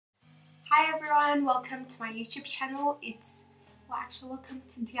Hi everyone, welcome to my YouTube channel. Welcome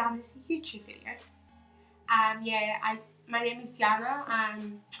to Deyana's YouTube video. My name is Deyana.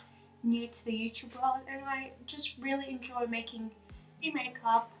 I'm new to the YouTube world and I just really enjoy making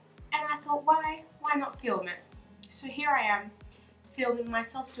makeup, and I thought why not film it? So here I am filming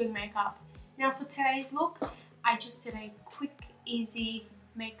myself doing makeup. Now for today's look, I just did a quick easy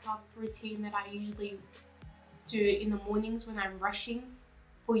makeup routine that I usually do in the mornings when I'm rushing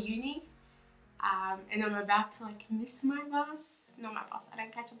for uni. And I'm about to miss my bus. Not my bus, I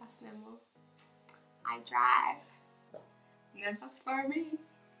don't catch a bus anymore. I drive. No bus for me.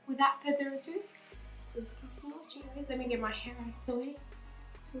 Without further ado, please continue watching. Let me get my hair out of the way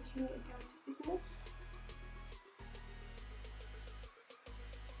so we can get down to business.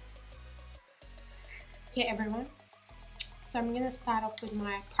 Okay everyone, so I'm going to start off with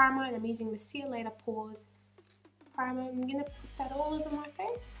my primer, and I'm using the See You Later Pores primer. I'm going to put that all over my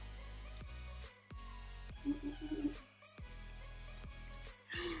face.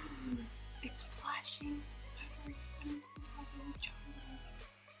 It's flashing.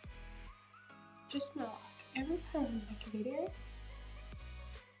 Just smell like every time I make a video,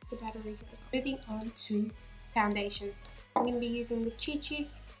 the battery goes off. Moving on to foundation. I'm going to be using the Chi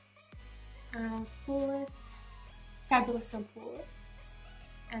Flawless, Fabulous and Flawless,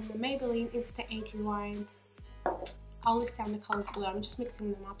 and the Maybelline Insta Age Rewind. I'll list down the colours below. I'm just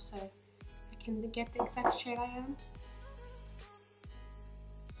mixing them up so I can get the exact shade I am.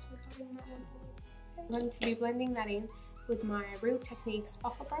 So I'm going to be blending that in with my Real Techniques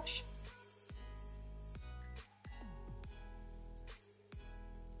buffer brush.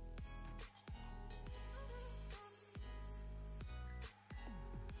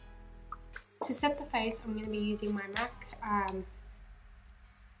 To set the face, I'm going to be using my MAC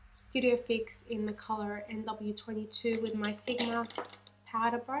Studio Fix in the colour NW22 with my Sigma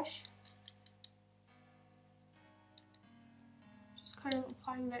powder brush. Just kind of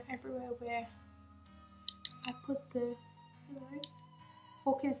applying that everywhere where I put the,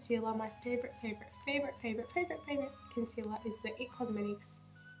 for concealer, my favorite concealer is the It Cosmetics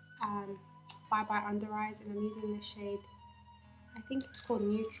Bye Bye Under Eyes, and I'm using the shade, I think it's called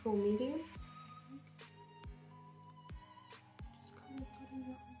Neutral Medium. Just kind of putting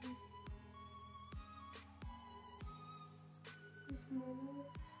that on.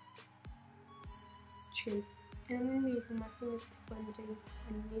 Chin. And I'm going to be using my fingers to blend it in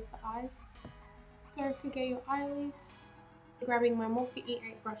underneath the eyes. Don't forget your eyelids. Grabbing my Morphe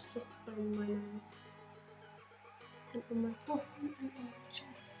E8 brush just to blend my nose. And on my forehead and on my chin.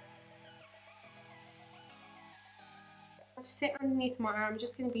 To set underneath my eye, I'm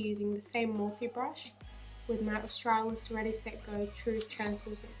just going to be using the same Morphe brush with my Australis Ready Set Go True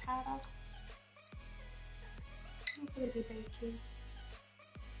Translucent Powder. I'm going to be baking.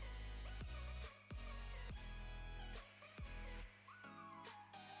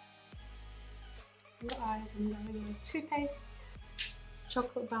 Under eyes, I'm grabbing my Too Faced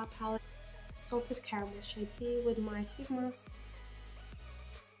Chocolate Bar Palette Salted Caramel shade here with my Sigma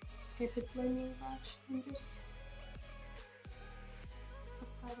Tapered Blending Brush, and just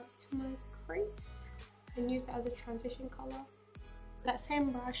apply that to my crease and use that as a transition color. That same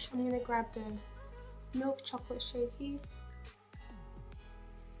brush, I'm going to grab the Milk Chocolate shade here,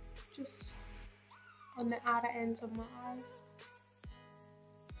 just on the outer ends of my eyes,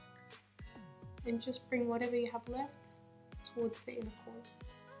 and just bring whatever you have left towards the inner corner.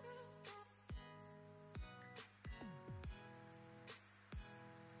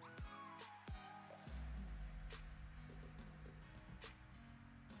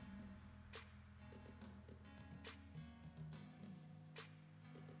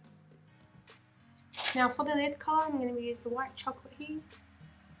 Now for the lid colour, I'm going to use the white chocolate here.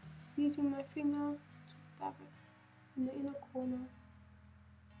 Using my finger, just dab it in the inner corner,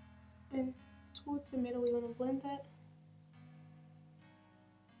 and towards the middle we want to blend it.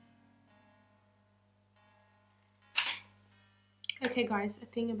 Okay guys, the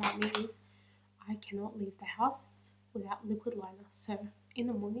thing about me is I cannot leave the house without liquid liner. So in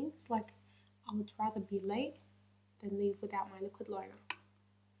the mornings, I would rather be late than leave without my liquid liner.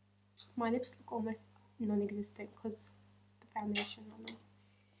 My lips look almost non-existent because the foundation on them.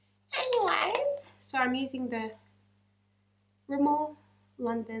 Anyways, so I'm using the Rimmel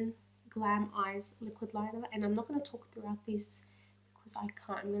London Glam Eyes liquid liner, and I'm not going to talk throughout this because I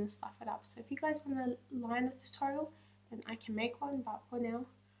can't. I'm going to stuff it up. So if you guys want a liner tutorial, then I can make one, but for now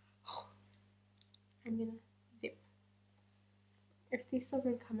I'm going to zip. If this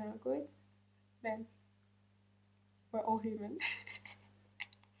doesn't come out good, then we're all human.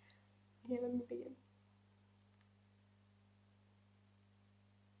 Here, let me begin.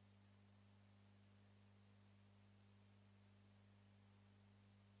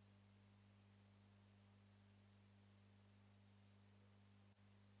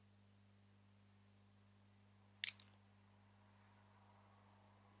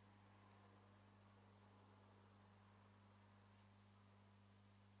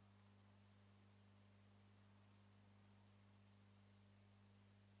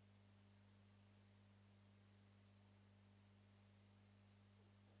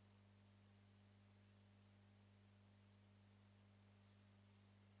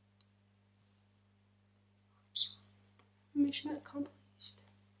 mission accomplished.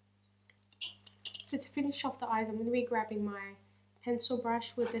 So to finish off the eyes, I'm going to be grabbing my pencil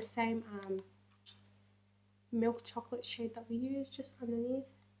brush with the same milk chocolate shade that we used just underneath.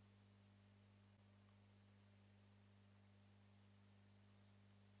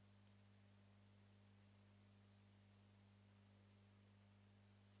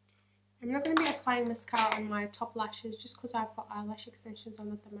 I'm not going to be applying mascara on my top lashes just because I've got eyelash extensions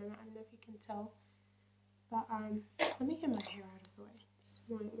on at the moment. I don't know if you can tell. But let me get my hair out of the way. It's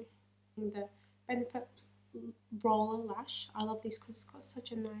annoying me. The Benefit Roller Lash. I love this because it's got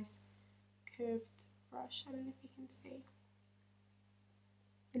such a nice curved brush. I don't know if you can see.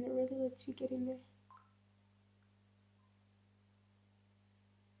 And it really lets you get in there.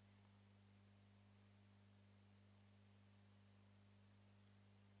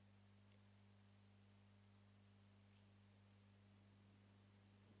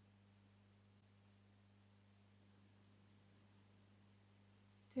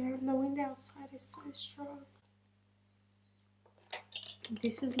 Damn, the wind outside is so strong.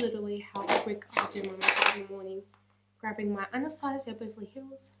 This is literally how quick I do my makeup in the morning. Grabbing my Anastasia Beverly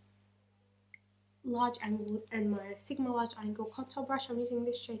Hills large angle and my Sigma large angle contour brush. I'm using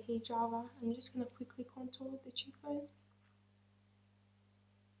this shade here, Java. I'm just going to quickly contour the cheekbones.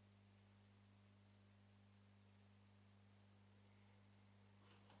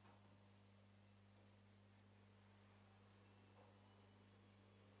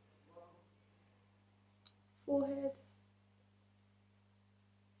 Forehead.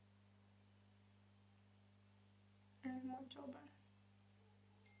 And my jawbone.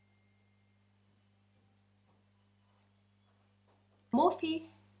 Morphe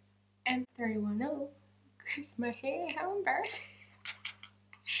M310 because my hair, how embarrassing.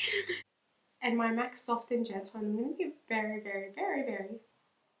 And my MAC Soft and Gentle. I'm going to be very, very, very, very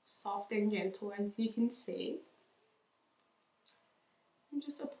soft and gentle, as you can see. I'm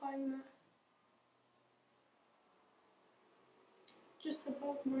just applying that just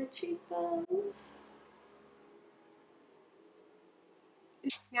above my cheekbones.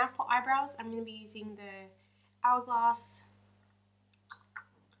 Now for eyebrows, I'm going to be using the Hourglass,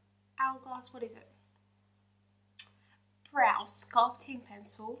 what is it? Brow Sculpting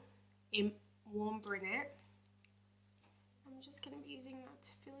Pencil in Warm Brunette. I'm just going to be using that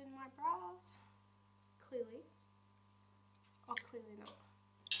to fill in my brows. Clearly. Or clearly not.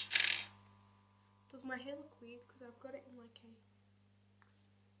 Does my hair look weird? Because I've got it in like a...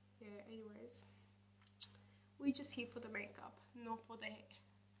 Yeah, anyways. We're just here for the makeup, not for the hair.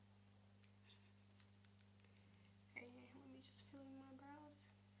 Okay, let me just fill in my brows.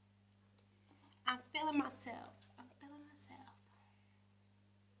 I'm feeling myself. I'm feeling myself.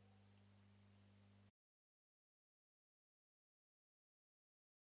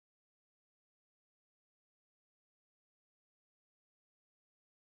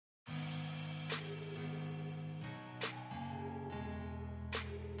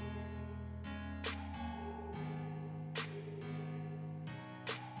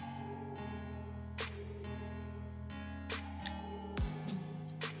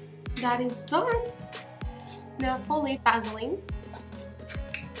 That is done. Now for lip Vaseline.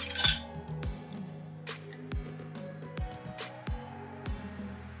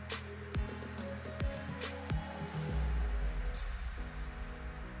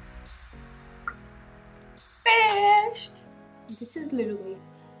 Finished. This is literally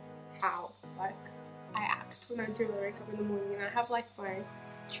how like I act when I do my makeup in the morning, and I have like my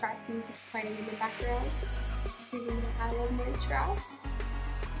trap music playing in the background. Even though I love my trap.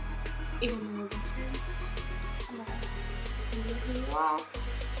 Even though we're friends, just like, you know who you are.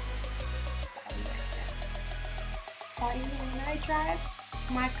 But you know, when I drive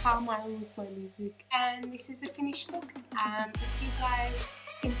my car, my is my music. And this is the finished look. If you guys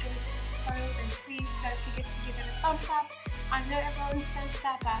enjoyed this tutorial, then please don't forget to give it a thumbs up. I know everyone says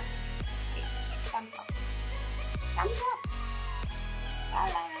that, but please, thumbs up. Thumbs up.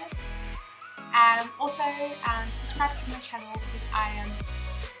 Salad. Also, subscribe to my channel because I am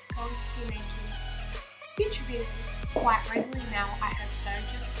going to be making future videos quite regularly now. I hope so.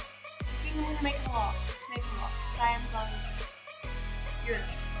 Just didn't want to make it a lot. So I am going to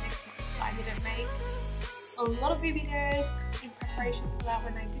Europe next month. So I didn't make a lot of videos in preparation for that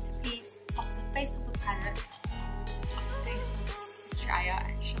when I disappear off the face of the planet, off the face of Australia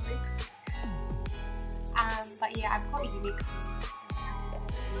actually. But yeah, I've got uni coming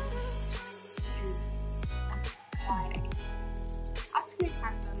up on Friday. Ask me if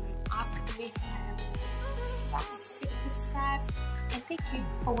I've done them. Ask me if I have. Just don't forget to subscribe, and thank you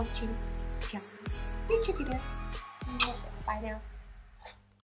for watching Deyana's future video. Bye now.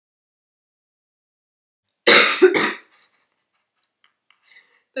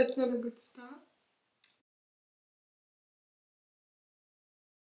 That's not a good start.